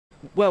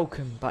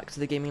Welcome back to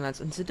the Gaming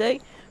Lads, and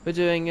today we're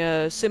doing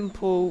a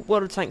simple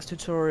World of Tanks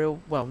tutorial.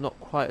 Well, not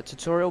quite a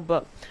tutorial,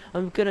 but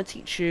I'm going to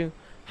teach you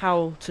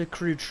how to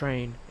crew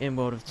train in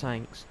World of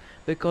Tanks,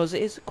 because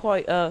it is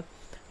quite a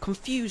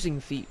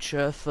confusing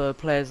feature for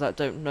players that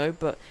don't know.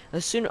 But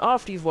as soon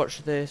after you've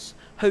watched this,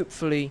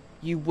 hopefully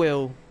you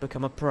will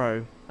become a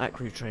pro at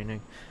crew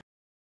training.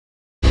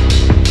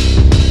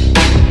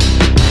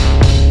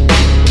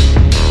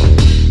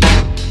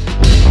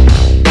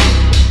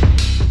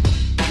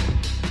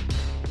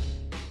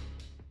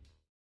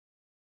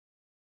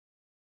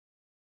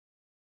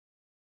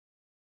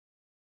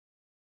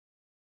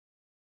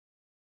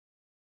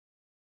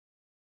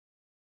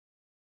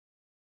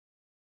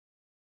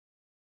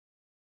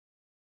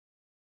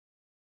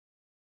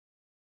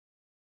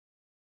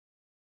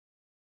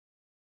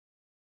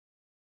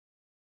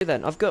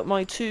 Then I've got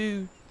my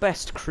two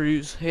best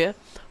crews here.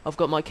 I've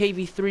got my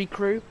KV3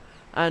 crew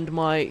and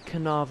my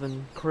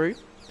Carnarvon crew.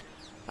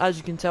 As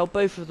you can tell,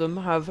 both of them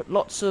have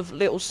lots of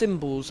little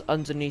symbols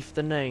underneath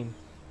the name.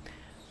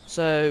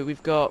 So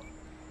we've got,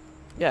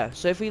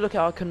 so if we look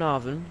at our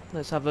Carnarvon,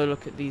 let's have a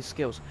look at these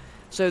skills.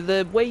 So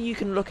the way you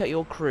can look at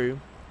your crew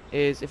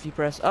is if you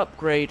press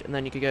upgrade and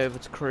then you can go over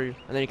to crew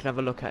and then you can have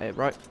a look at it,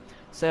 right?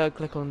 So I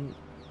click on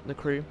the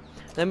crew,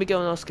 then we go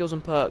on our skills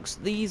and perks.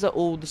 These are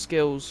all the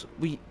skills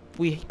we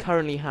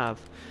currently have.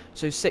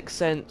 So Sixth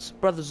Sense,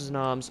 Brothers in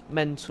Arms,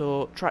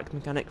 Mentor, Track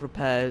Mechanic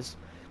Repairs,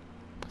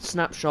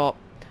 Snapshot,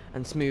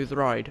 and Smooth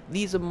Ride.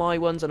 These are my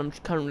ones, and I'm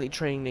currently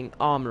training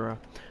Armourer,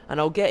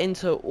 and I'll get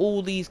into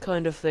all these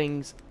kind of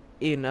things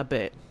in a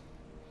bit.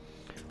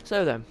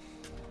 So then,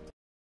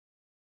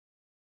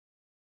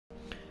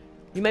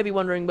 you may be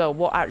wondering, well,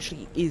 what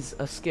actually is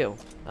a skill?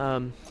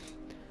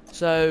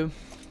 So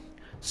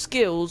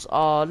skills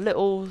are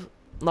little,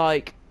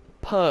 like,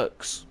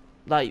 perks.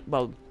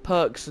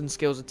 Perks and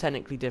skills are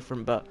technically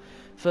different, but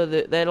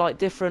they're like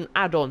different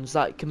add-ons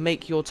that can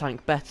make your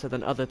tank better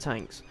than other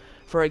tanks.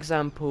 For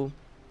example,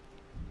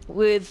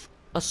 with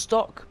a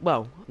stock,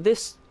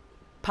 this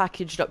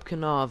packaged up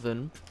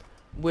Carnarvon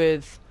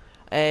with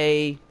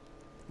no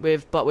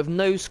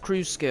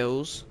crew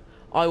skills,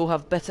 I will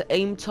have better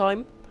aim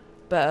time,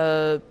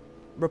 better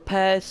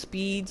repair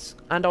speeds,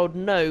 and I would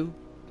know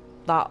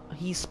that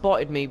he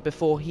spotted me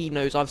before he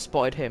knows I've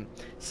spotted him.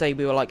 Say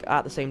we were like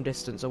at the same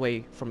distance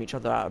away from each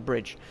other at a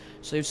bridge.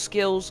 So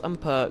skills and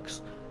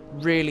perks,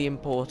 really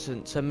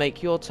important to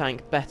make your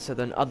tank better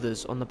than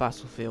others on the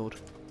battlefield.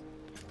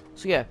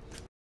 So yeah.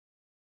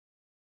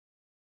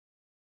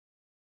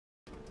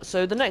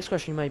 So the next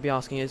question you may be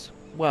asking is,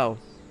 well,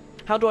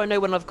 how do I know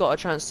when I've got a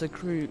chance to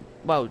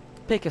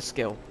pick a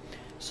skill?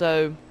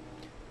 So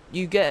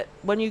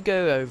when you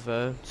go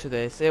over to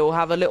this, it will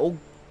have a little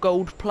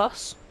gold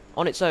plus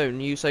on its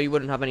own, so you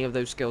wouldn't have any of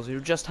those skills. You'll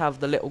just have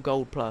the little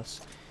gold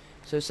plus.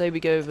 So say we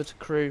go over to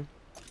crew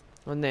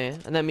on there,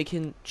 and then we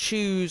can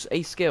choose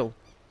a skill,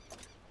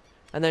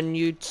 and then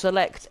you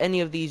select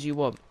any of these you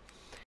want.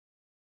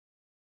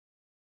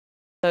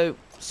 So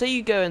say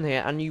you go in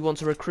here and you want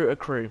to recruit a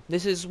crew.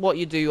 This is what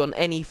you do on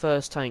any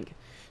first tank.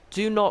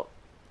 Do not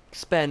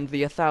spend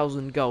the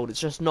 1,000 gold. It's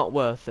just not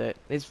worth it.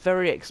 It's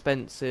very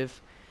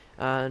expensive,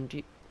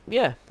 and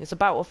yeah, it's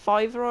about a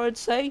fiver, I'd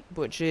say,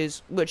 which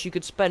you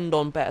could spend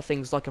on better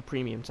things like a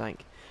premium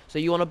tank. So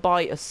you want to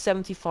buy a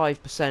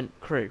 75%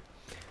 crew.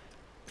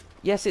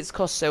 Yes, it's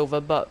cost silver,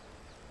 but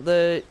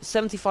the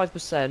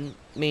 75%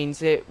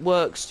 means it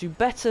works to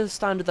better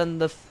standard than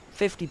the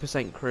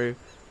 50% crew,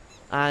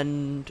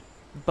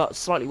 but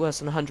slightly worse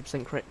than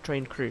 100%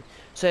 trained crew.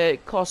 So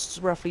it costs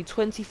roughly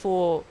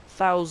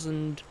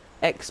 24,000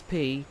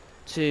 XP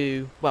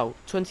to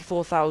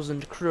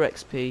 24,000 crew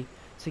XP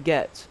to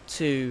get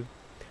to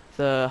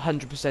the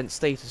 100%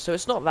 status, so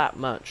it's not that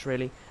much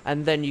really,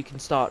 and then you can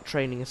start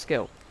training a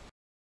skill.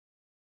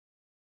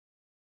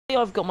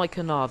 I've got my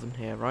Carnarvon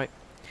here, right,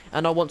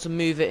 and I want to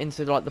move it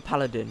into like the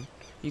Paladin.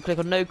 You click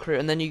on no crew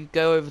and then you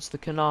go over to the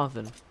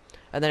Carnarvon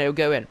and then it'll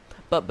go in,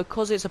 but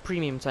because it's a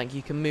premium tank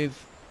you can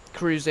move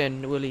crews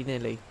in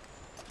willy-nilly,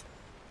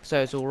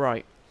 so it's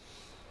alright.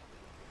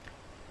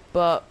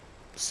 But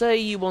say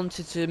you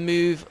wanted to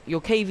move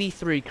your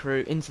KV3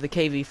 crew into the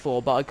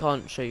KV4, but I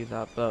can't show you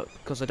that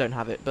because I don't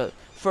have it, but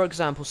for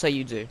example, say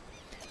you do.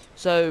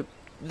 So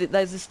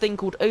there's this thing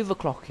called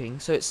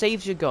overclocking, so it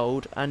saves your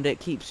gold and it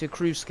keeps your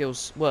crew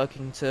skills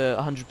working to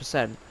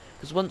 100%.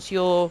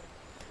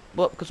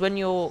 Because when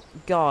your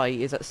guy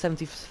is at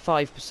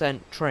 75%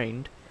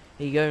 trained,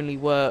 he only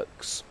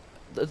works,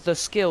 the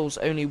skills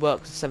only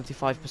work to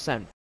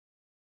 75%.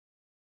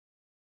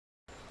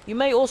 You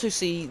may also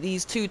see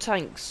these two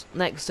tanks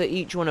next to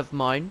each one of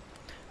mine.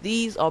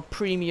 These are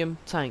premium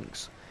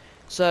tanks.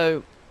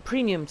 So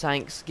premium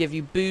tanks give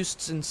you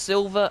boosts in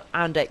silver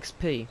and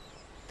XP.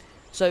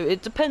 So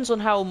it depends on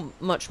how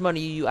much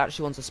money you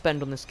actually want to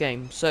spend on this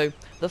game. So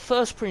the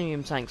first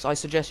premium tanks I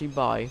suggest you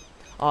buy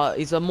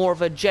is more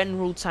of a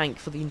general tank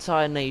for the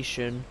entire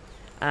nation,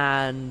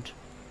 and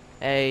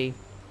a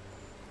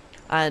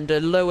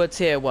lower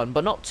tier one,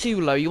 but not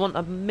too low. You want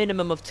a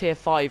minimum of tier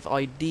 5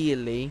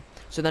 ideally,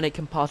 so then it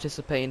can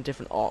participate in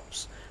different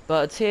ops.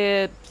 But a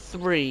tier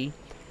 3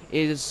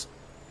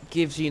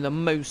 gives you the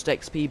most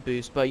XP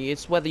boost, but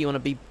it's whether you want to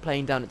be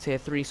playing down at tier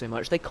 3 so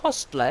much. They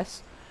cost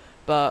less,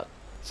 but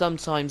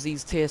sometimes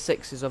these tier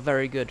 6s are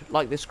very good,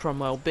 like this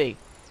Cromwell B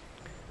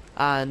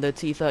and the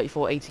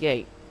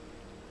T3488.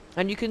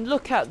 And you can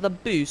look at the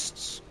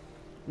boosts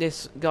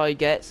this guy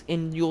gets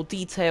in your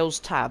details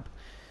tab.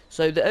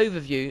 So the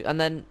overview, and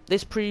then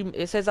this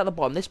it says at the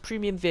bottom, this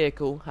premium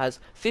vehicle has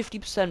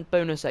 50%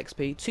 bonus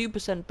XP,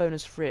 2%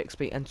 bonus free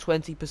XP, and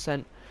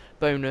 20%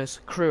 bonus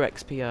crew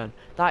XP earn.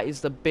 That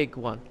is the big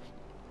one.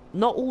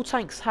 Not all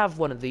tanks have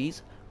one of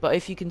these, but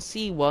if you can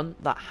see one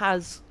that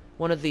has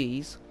one of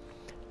these,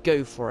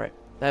 go for it.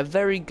 They're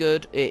very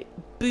good. It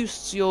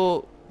boosts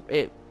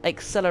it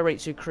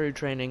accelerates your crew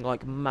training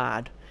like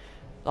mad.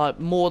 Like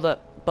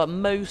but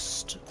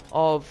most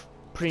of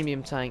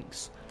premium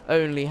tanks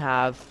only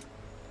have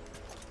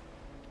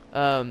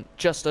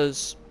just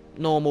as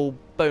normal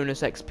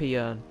bonus XP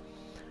earn.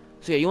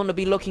 So yeah, you want to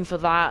be looking for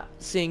that,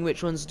 seeing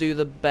which ones do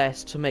the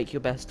best to make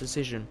your best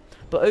decision.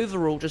 But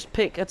overall, just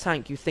pick a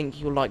tank you think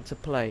you'll like to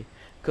play,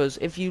 because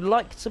if you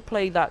like to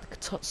play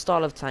that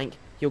style of tank,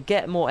 you'll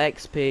get more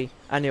XP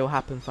and it'll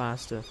happen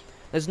faster.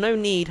 There's no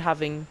need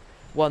having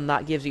one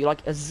that gives you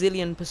like a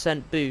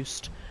zillion%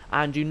 boost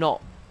and you're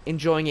not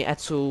enjoying it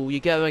at all. You're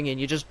going in,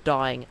 you're just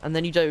dying, and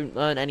then you don't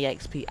earn any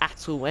XP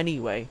at all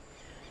anyway.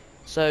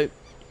 So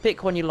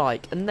pick one you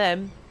like, and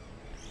then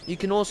you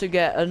can also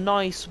get a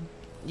nice...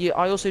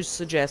 I also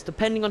suggest,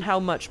 depending on how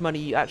much money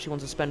you actually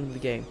want to spend in the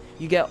game,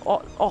 you get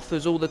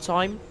offers all the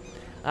time,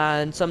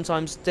 and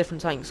sometimes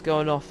different tanks go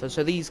on offer,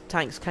 so these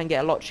tanks can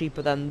get a lot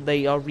cheaper than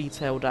they are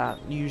retailed at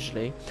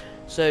usually.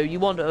 So you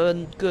want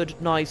a good,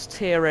 nice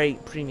tier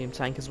 8 premium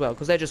tank as well,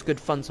 because they're just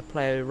good fun to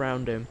play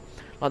around in.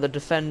 Like the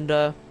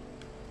Defender,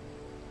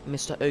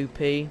 Mr.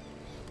 OP,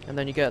 and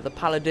then you get the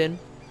Paladin,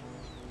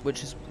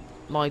 which is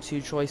my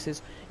two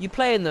choices. You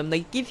play in them,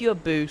 they give you a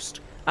boost,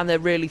 and they're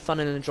really fun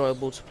and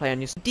enjoyable to play on.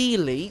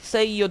 Ideally,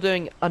 say you're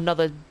doing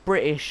another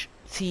British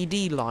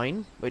TD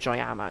line, which I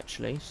am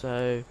actually,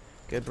 so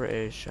go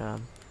British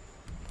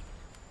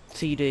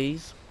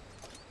TDs.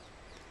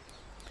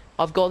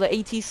 I've got the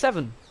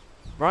 87,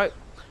 right?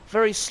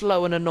 Very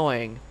slow and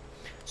annoying.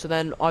 So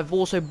then I've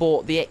also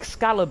bought the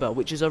Excalibur,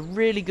 which is a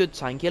really good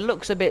tank. It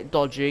looks a bit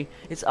dodgy,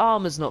 its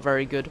armor's not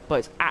very good, but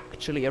it's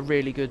actually a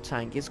really good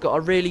tank. It's got a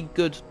really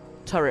good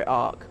turret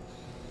arc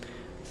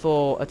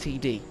for a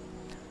TD.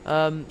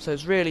 So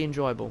it's really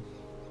enjoyable.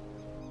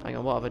 Hang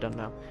on, what have I done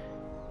now?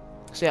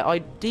 So yeah,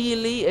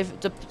 ideally,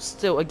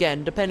 still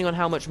again, depending on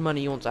how much money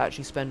you want to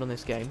actually spend on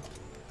this game,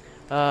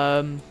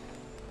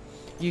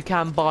 you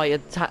can buy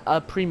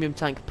a premium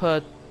tank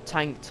per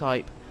tank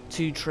type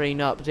to train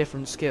up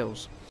different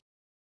skills.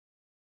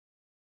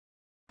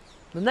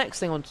 The next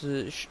thing I want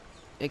to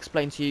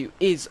explain to you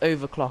is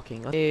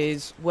overclocking.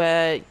 Is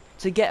where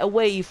to get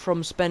away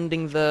from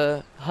spending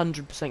the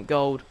 100%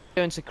 gold,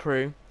 go into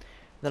crew.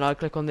 Then I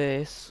click on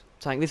this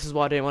tank. This is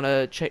why I didn't want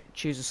to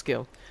choose a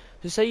skill.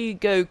 So say you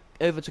go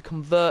over to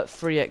convert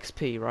free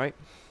XP, right?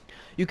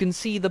 You can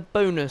see the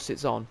bonus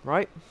it's on,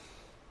 right?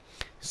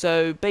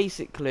 So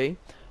basically,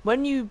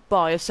 when you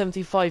buy a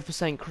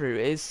 75% crew,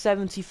 it is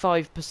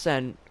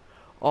 75%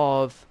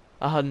 of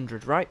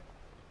 100, right?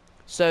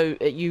 So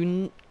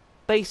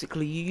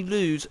basically you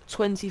lose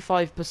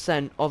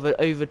 25% of an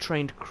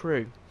overtrained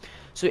crew.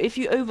 So if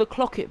you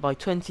overclock it by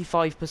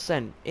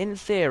 25%, in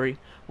theory,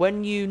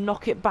 when you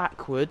knock it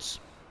backwards,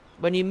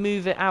 when you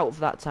move it out of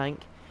that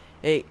tank,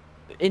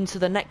 into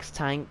the next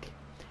tank,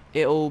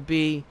 it will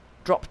be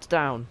dropped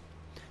down.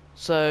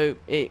 So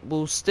it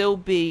will still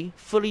be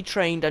fully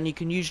trained, and you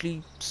can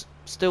usually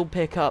still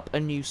pick up a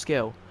new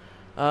skill.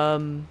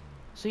 So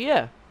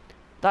yeah,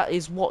 that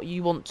is what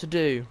you want to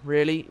do,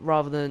 really,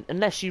 rather than,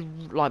 unless you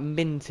like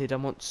minted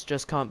and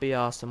just can't be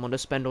asked and want to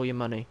spend all your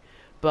money.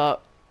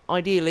 But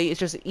ideally, it's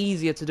just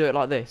easier to do it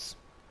like this.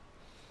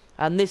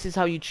 And this is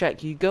how you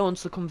check. You go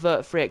onto the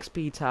Convert Free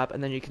XP tab,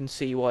 and then you can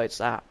see what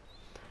it's at.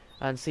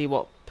 And see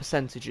what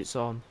percentage it's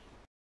on.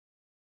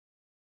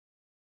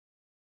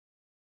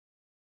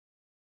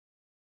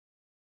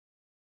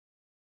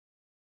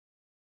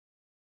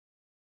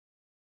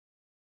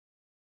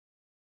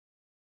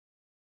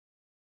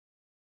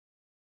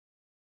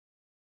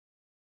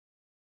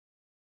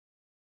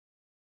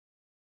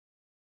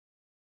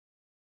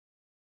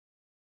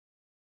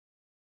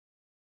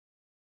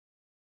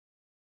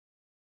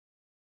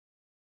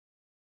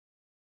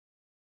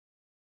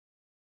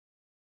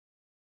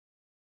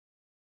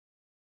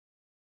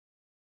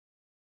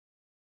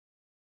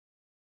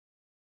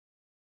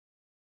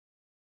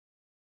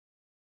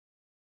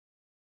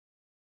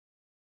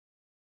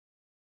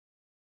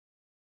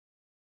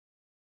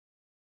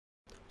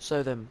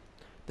 So then,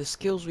 the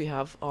skills we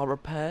have are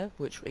Repair,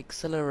 which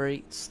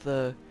accelerates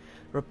the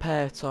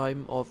repair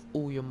time of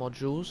all your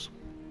modules.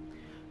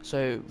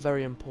 So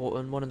very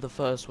important, one of the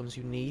first ones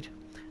you need,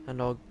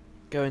 and I'll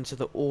go into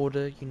the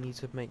order you need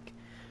to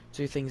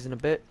do things in a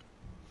bit.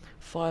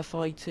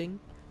 Firefighting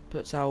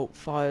puts out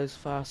fires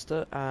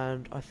faster,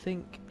 and I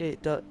think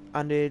it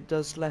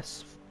does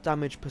less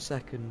damage per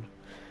second.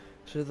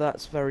 So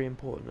that's very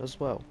important as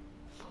well.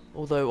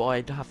 Although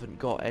I haven't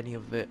got any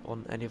of it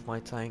on any of my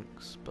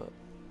tanks, but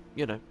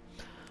you know.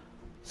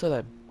 So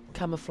then,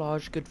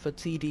 camouflage, good for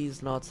TDs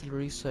and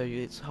artillery, so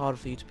it's hard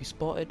for you to be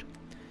spotted.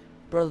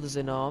 Brothers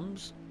in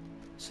arms,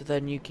 so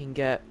then you can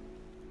get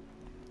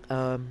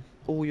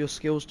all your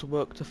skills to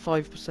work to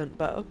 5%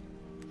 better.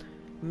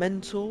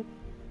 Mentor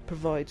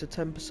provides a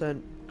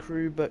 10%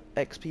 crew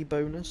XP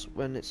bonus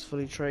when it's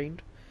fully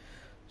trained.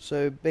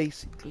 So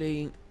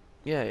basically,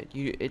 yeah,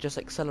 it just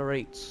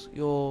accelerates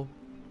your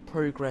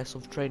progress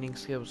of training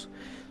skills.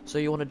 So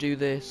you want to do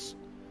this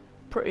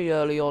pretty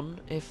early on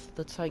if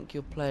the tank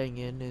you're playing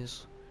in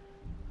is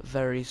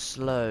very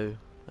slow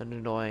and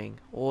annoying,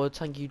 or a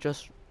tank you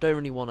just don't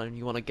really want and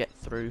you want to get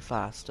through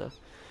faster.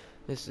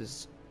 This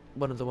is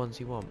one of the ones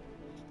you want.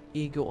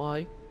 Eagle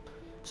Eye.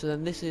 So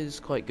then this is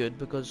quite good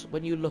because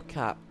when you look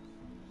at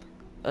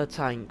a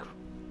tank,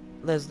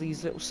 there's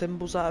these little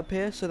symbols that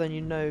appear, so then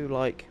you know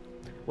like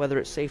whether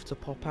it's safe to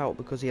pop out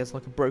because he has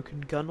like a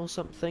broken gun or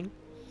something.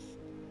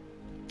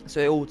 So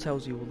it all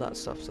tells you all that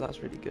stuff, so that's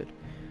really good.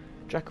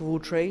 Jack of all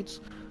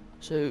trades.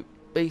 So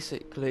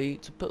basically,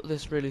 to put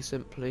this really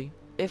simply,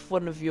 if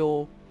one of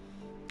your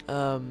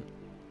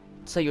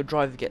say your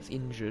driver gets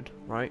injured,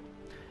 right,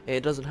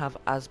 it doesn't have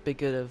as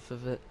big as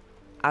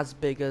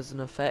an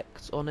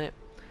effect on it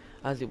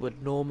as it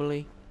would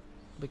normally.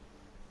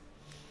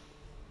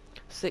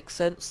 Sixth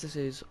Sense, this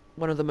is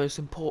one of the most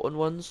important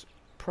ones,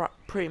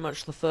 pretty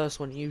much the first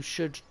one you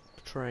should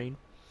train,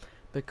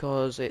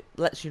 because it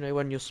lets you know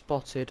when you're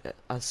spotted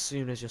as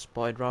soon as you're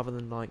spotted, rather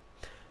than like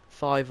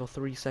 5 or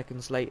 3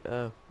 seconds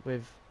later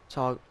with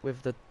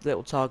the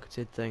little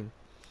targeted thing.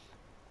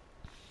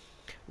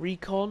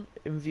 Recon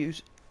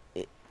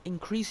it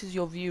increases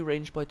your view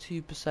range by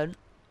 2%.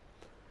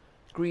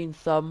 Green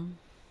Thumb,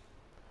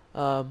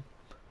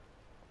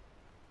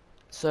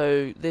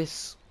 so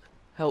this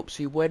helps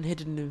you when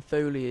hidden in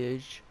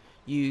foliage.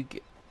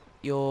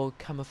 Your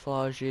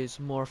camouflage is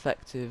more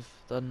effective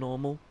than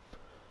normal.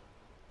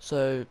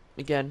 So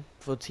again,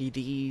 for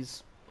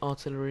TDs,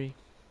 artillery,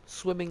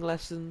 swimming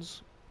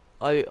lessons.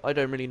 I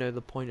don't really know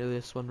the point of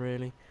this one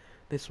really.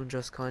 This one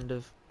just kind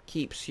of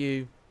keeps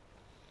you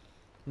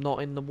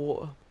not in the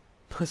water,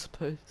 I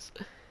suppose.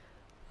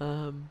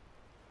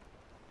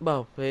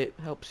 Well, it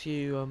helps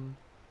you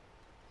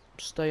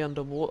stay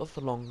underwater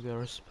for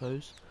longer, I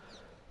suppose.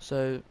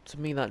 So to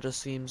me that just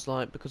seems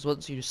like, because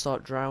once you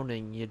start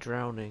drowning, you're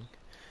drowning.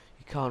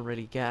 You can't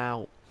really get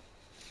out.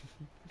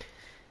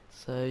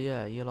 So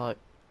yeah, you're like,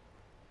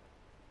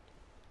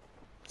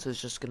 so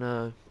it's just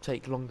gonna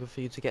take longer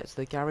for you to get to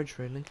the garage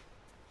really.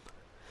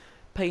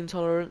 Pain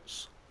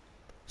tolerance.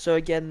 So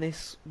again,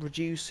 this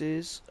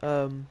reduces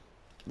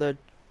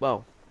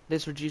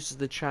this reduces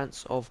the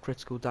chance of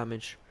critical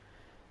damage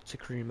to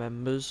crew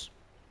members.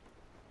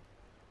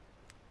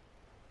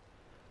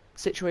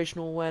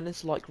 Situational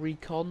awareness, like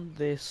recon,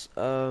 this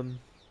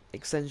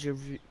extends your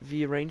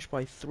view range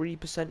by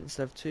 3%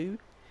 instead of 2.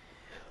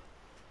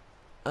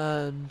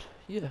 And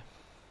yeah.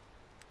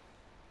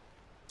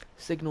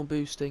 Signal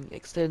boosting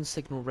extends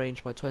signal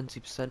range by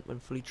 20% when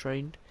fully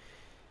trained.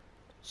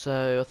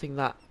 So I think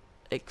that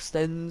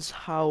extends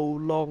how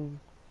long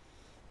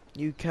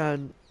you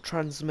can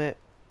transmit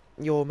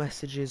your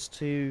messages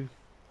to,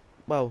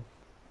 well,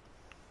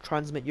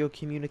 transmit your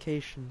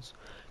communications.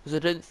 Because I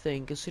don't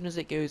think, as soon as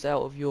it goes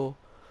out of your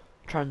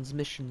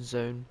transmission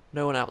zone,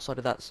 no one outside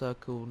of that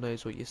circle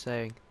knows what you're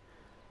saying.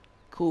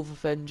 Call for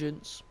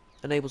Vengeance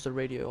enables the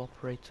radio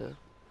operator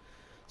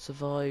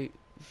survive.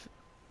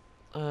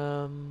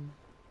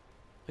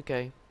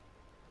 Okay.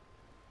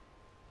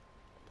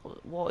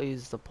 What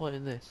is the point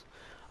in this?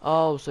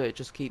 Oh, so it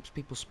just keeps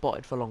people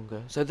spotted for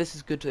longer. So this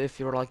is good if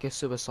you're like a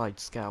suicide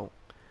scout.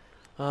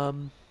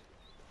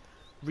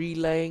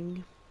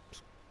 Relaying.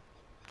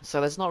 So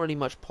there's not really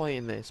much point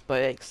in this,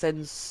 but it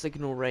extends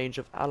signal range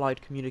of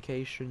allied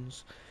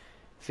communications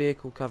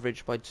vehicle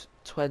coverage by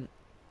 10%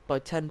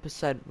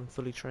 when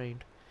fully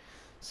trained.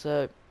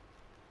 So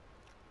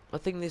I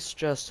think this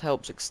just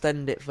helps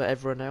extend it for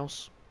everyone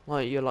else.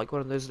 Like you're like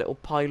one of those little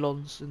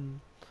pylons,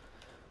 and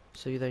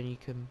so then you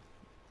can.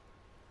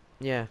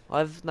 Yeah,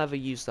 I've never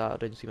used that. I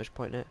don't see much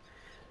point in it.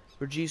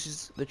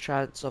 Reduces the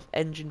chance of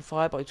engine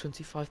fire by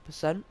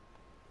 25%.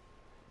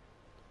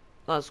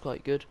 That's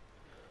quite good.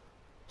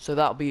 So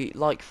that'll be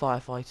like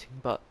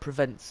firefighting, but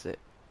prevents it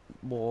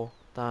more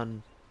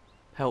than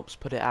helps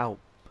put it out.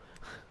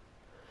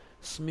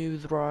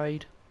 Smooth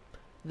ride.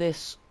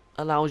 This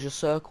allows your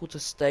circle to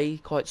stay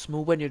quite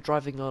small when you're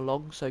driving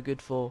along, so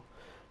good for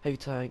heavy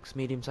tanks,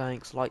 medium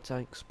tanks, light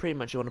tanks. Pretty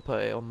much you want to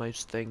put it on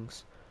most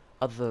things,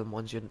 other than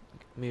ones you're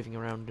moving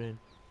around in.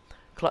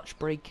 Clutch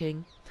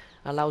braking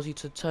allows you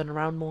to turn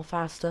around more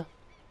faster.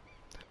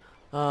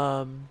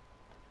 So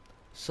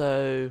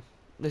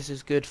this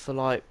is good for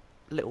like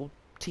little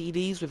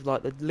TDs with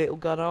like the little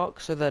gun arc,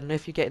 so then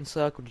if you get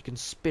encircled you can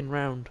spin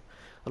round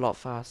a lot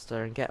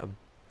faster and get them.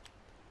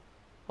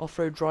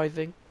 Off-road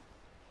driving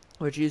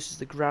reduces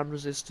the ground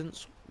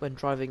resistance when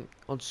driving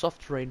on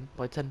soft terrain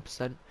by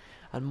 10%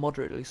 and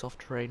moderately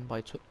soft terrain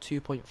by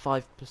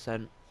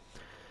 2.5%.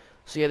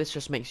 So yeah, this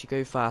just makes you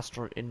go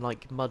faster in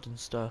like mud and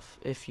stuff.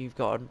 If you've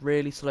got a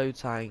really slow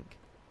tank,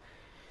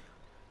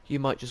 you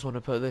might just want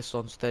to put this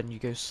on so then you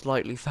go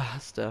slightly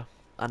faster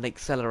and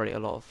accelerate a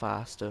lot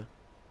faster.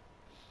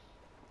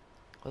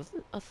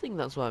 I think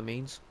that's what it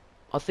means.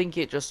 I think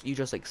you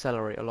just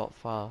accelerate a lot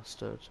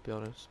faster, to be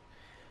honest.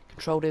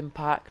 Controlled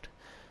impact.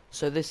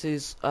 So this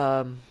is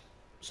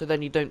so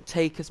then you don't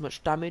take as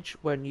much damage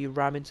when you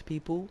ram into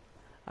people,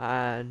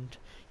 and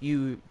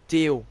you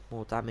deal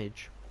more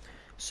damage.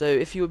 So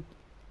if you,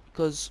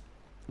 because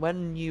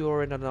when you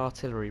are in an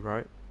artillery,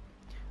 right,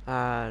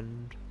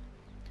 and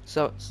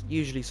so it's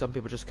usually some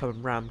people just come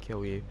and ram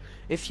kill you.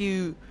 If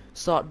you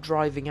start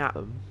driving at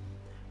them,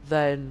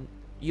 then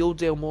you'll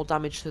deal more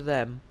damage to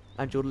them,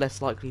 and you're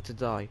less likely to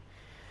die.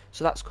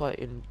 So that's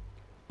quite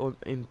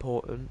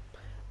important.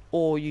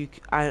 Or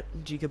and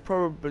you could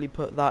probably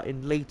put that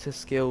in later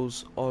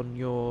skills on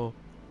your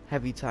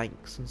heavy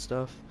tanks and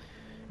stuff,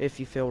 if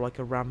you feel like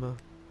a rammer.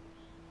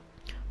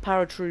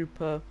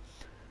 Paratrooper.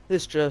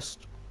 This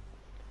just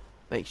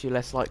makes you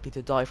less likely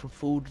to die from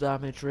fall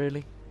damage,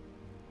 really.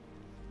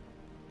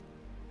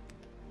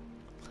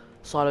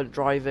 Silent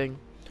driving.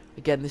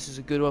 Again, this is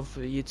a good one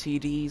for your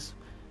TDs.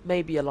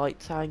 Maybe a light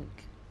tank.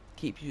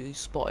 Keep you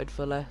spotted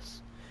for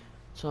less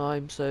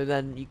time, so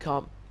then you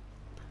can't.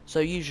 So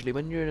usually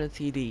when you're in a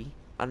TD,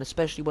 and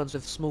especially ones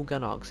with small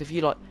gun arcs, if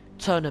you like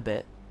turn a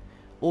bit,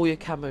 all your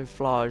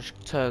camouflage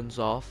turns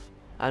off,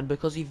 and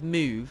because you've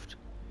moved,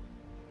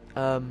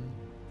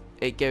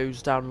 it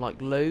goes down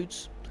like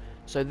loads.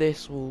 So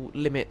this will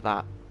limit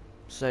that,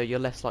 so you're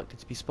less likely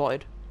to be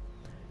spotted.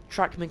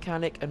 Track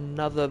mechanic,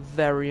 another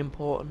very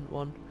important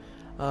one.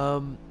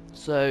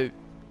 So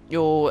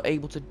you're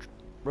able to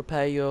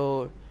repair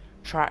your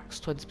tracks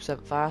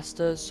 20%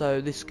 faster,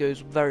 so this goes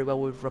very well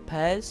with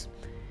repairs.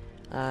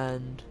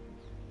 And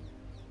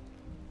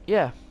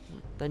yeah,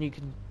 then you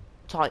can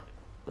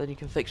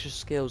fix your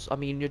skills. I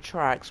mean, your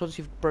tracks, once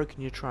you've broken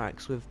your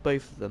tracks with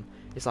both of them,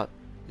 it's like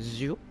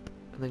zoop,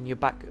 and then you're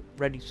back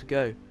ready to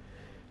go.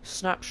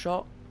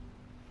 Snapshot.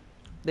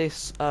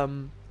 This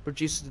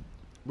reduces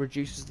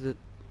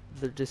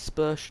the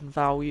dispersion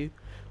value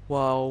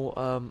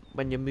while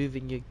when you're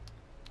moving your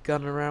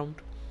gun around.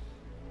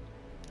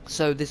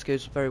 So this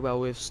goes very well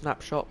with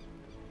snapshot.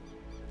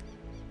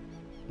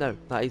 No,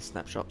 that is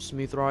snapshot.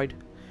 Smooth ride.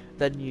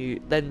 Then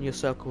your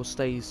circle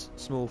stays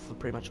small for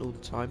pretty much all the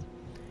time.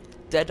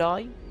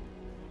 Deadeye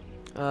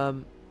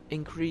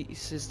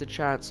increases the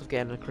chance of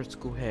getting a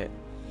critical hit.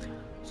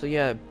 So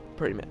yeah,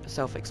 pretty much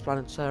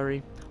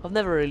self-explanatory. I've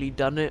never really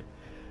done it.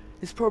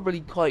 It's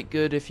probably quite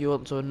good if you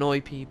want to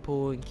annoy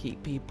people and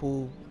keep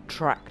people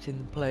tracked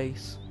in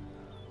place,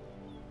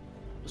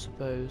 I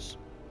suppose.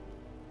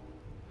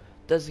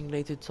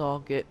 Designated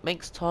target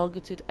makes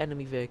targeted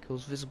enemy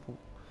vehicles visible.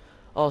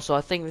 Oh, so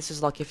I think this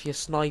is like if you're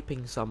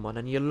sniping someone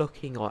and you're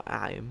looking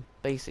at him.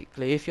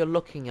 Basically, if you're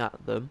looking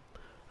at them,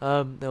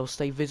 they'll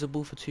stay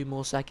visible for 2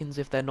 more seconds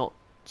if they're not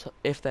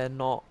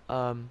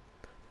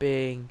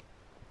being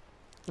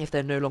if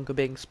they're no longer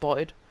being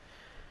spotted.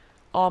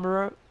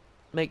 Armorer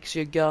makes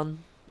your gun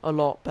a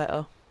lot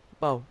better.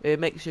 Well, it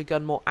makes your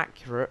gun more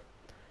accurate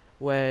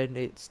when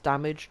it's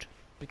damaged,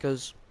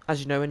 because as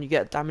you know, when you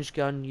get a damaged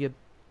gun, your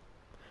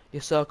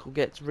circle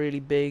gets really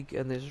big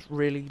and there's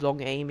really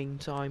long aiming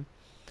time.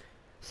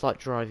 It's like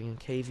driving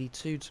a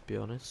KV2, to be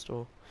honest,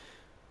 or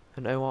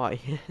an OI.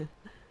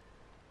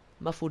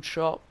 Muffled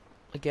shot,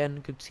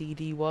 again, good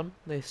TD one.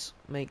 This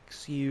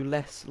makes you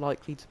less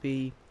likely to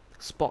be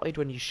spotted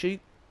when you shoot.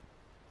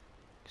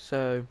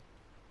 So,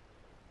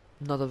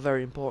 another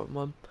very important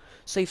one.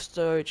 Safe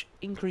storage,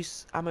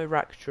 increase ammo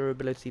rack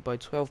durability by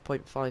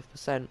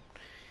 12.5%.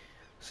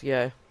 So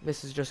yeah,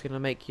 this is just going to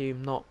make you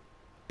not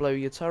blow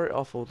your turret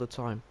off all the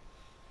time.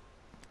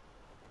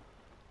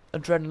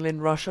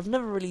 Adrenaline rush, I've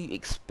never really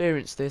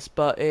experienced this,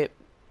 but it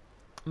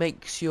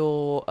makes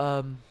your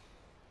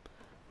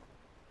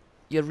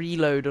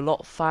reload a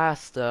lot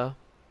faster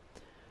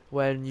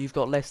when you've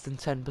got less than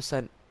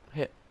 10%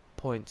 hit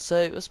points.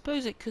 So I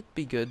suppose it could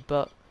be good,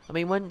 but I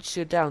mean, once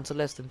you're down to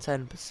less than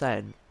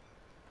 10%,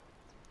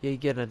 you're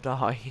gonna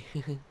die.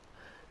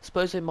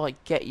 Suppose it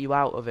might get you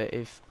out of it,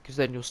 because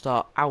then you'll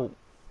start out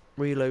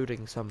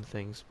reloading some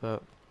things,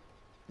 but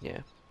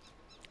yeah,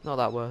 not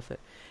that worth it.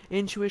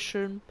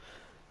 Intuition,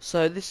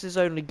 so this is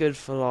only good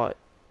for like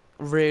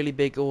really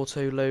big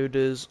auto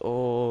loaders,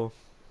 or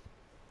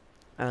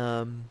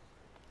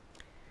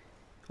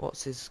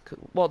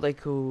what they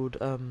called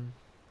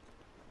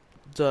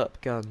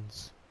derp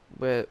guns,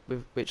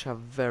 which have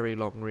very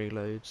long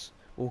reloads,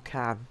 or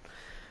can.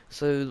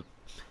 So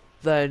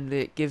then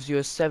it gives you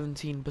a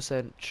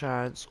 17%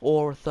 chance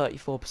or a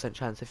 34%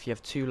 chance if you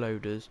have 2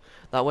 loaders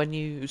that when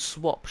you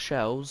swap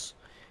shells,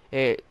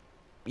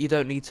 you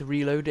don't need to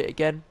reload it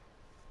again.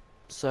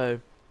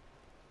 So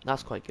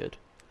that's quite good.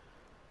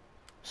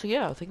 So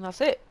yeah, I think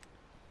that's it.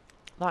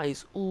 That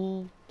is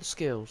all the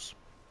skills.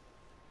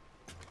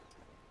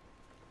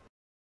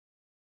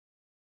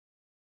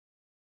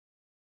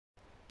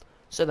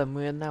 So then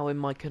we're now in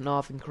my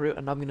Carnarvon crew,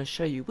 and I'm going to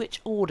show you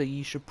which order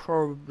you should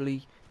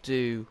probably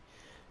do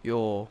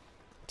your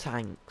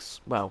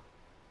tanks. Well,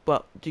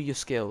 but do your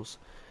skills.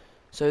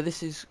 So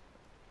this is,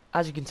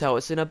 as you can tell,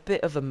 it's in a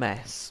bit of a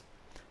mess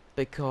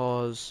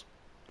because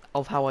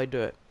of how I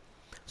do it.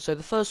 So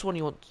the first one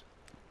you want,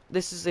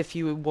 this is if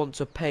you want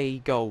to pay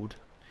gold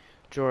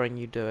during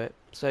you do it.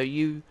 So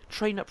you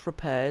train up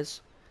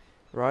repairs,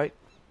 right?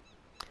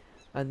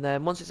 And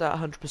then once it's at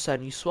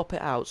 100%, you swap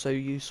it out. So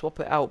you swap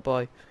it out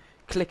by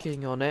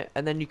clicking on it,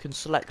 and then you can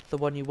select the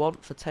one you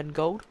want for 10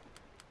 gold.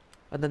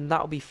 And then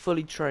that'll be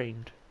fully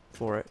trained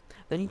for it.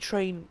 Then you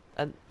train,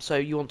 and so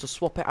you want to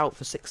swap it out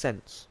for 6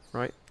 cents,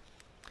 right?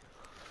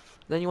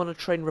 Then you want to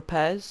train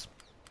repairs,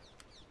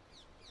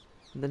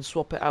 and then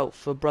swap it out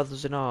for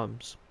brothers in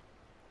arms.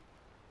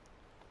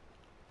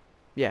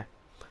 Yeah.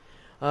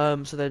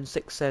 So then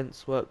 6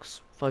 cents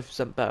works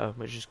 5% better,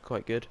 which is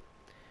quite good.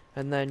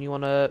 And then you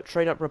want to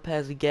train up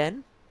repairs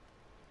again,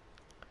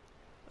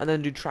 and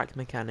then do track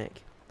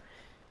mechanic.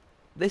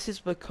 This is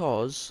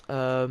because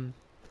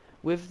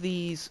with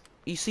these,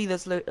 you see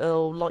there's a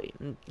little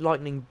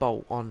lightning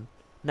bolt on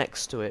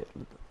next to it,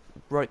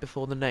 right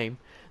before the name.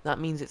 That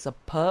means it's a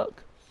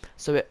perk,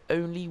 so it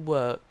only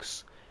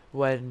works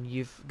when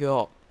you've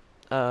got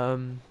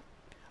 100%,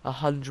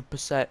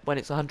 when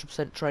it's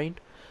 100%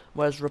 trained.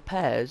 Whereas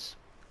repairs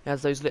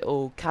has those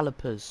little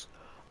calipers,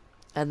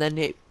 and then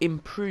it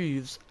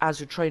improves as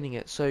you're training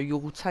it, so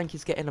your tank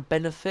is getting a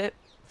benefit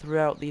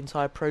throughout the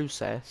entire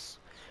process,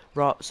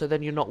 right? So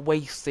then you're not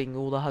wasting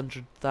all the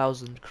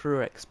 100,000 crew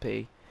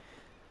XP,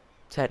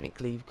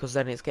 technically, because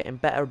then it's getting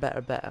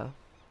better.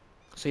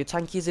 So your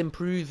tank is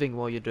improving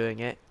while you're doing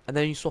it, and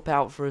then you swap it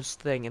out for a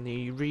thing, and then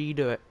you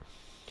redo it.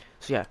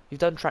 So yeah, you've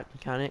done track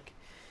mechanic.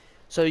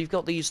 So you've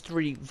got these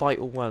 3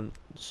 vital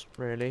ones,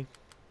 really.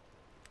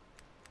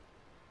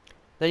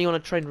 Then you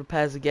want to train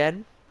repairs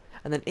again,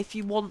 and then if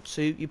you want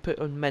to, you put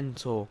on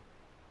mentor.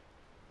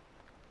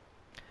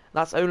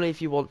 That's only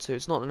if you want to,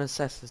 it's not a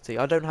necessity.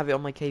 I don't have it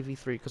on my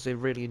KV3 because I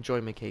really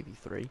enjoy my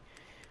KV3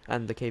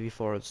 and the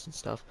KV4s and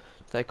stuff.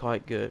 They're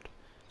quite good.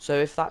 So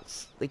if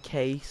that's the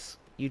case,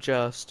 you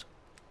just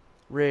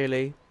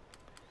really,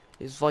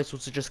 it's vital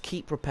to just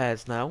keep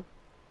repairs now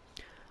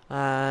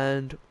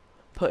and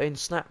put in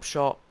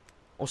snapshot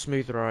or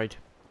smooth ride.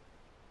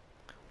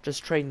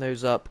 Just train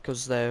those up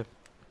because they're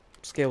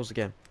skills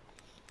again.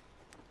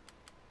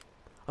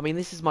 I mean,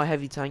 this is my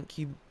heavy tank.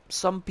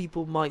 Some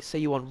people might say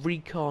you want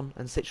recon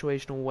and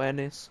situational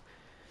awareness,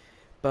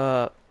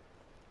 but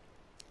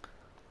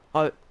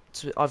I've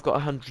got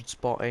 100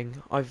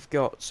 spotting. I've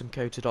got some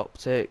coated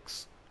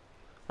optics,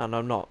 and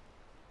I'm not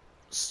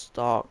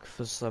stark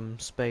for some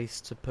space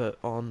to put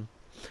on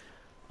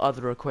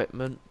other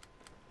equipment.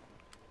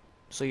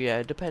 So yeah,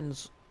 it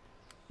depends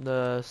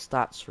the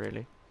stats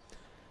really.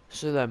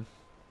 So then,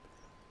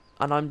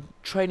 and I'm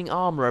training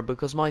armourer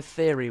because my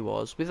theory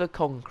was with a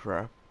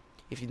Conqueror,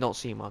 if you've not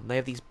seen one, they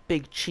have these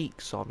big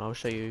cheeks on. I'll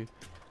show you,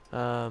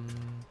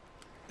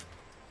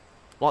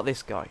 like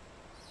this guy,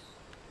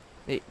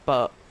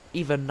 but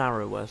even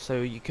narrower,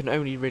 so you can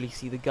only really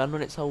see the gun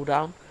when it's held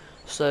down.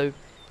 So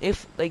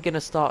if they're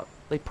gonna start,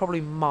 they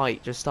probably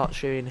might just start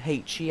shooting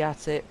HE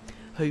at it,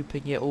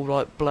 hoping it'll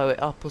like blow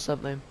it up or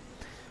something.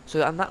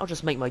 So, and that'll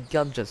just make my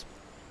gun just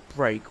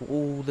break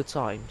all the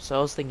time. So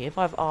I was thinking, if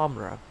I have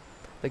armourer,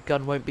 the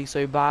gun won't be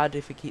so bad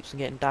if it keeps on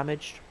getting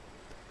damaged.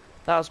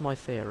 That was my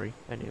theory,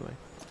 anyway.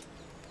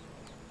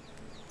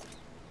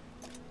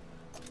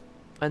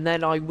 And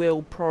then I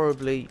will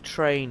probably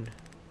train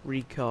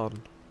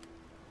recon,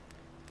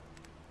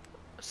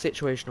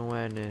 situational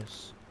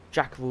awareness,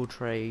 jack of all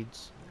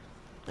trades,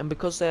 and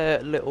because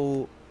they're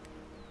little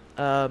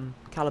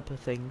caliper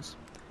things,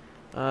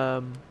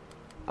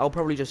 I'll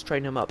probably just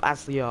train them up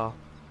as they are,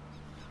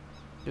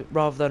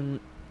 rather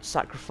than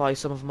sacrifice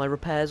some of my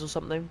repairs or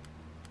something.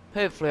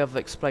 Hopefully I've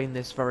explained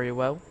this very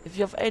well. If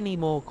you have any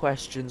more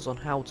questions on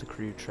how to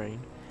crew train,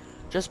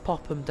 just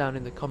pop them down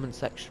in the comment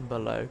section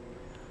below.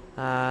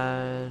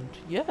 And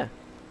yeah,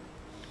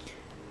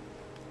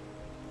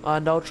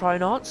 and I'll try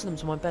and answer them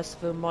to my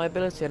best of my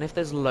ability, and if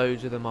there's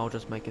loads of them, I'll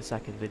just make a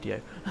second video.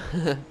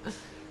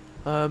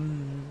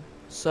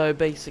 So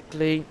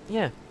basically,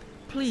 yeah,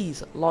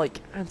 please like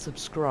and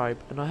subscribe,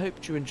 and I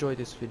hope you enjoyed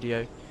this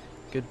video.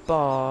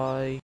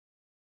 Goodbye.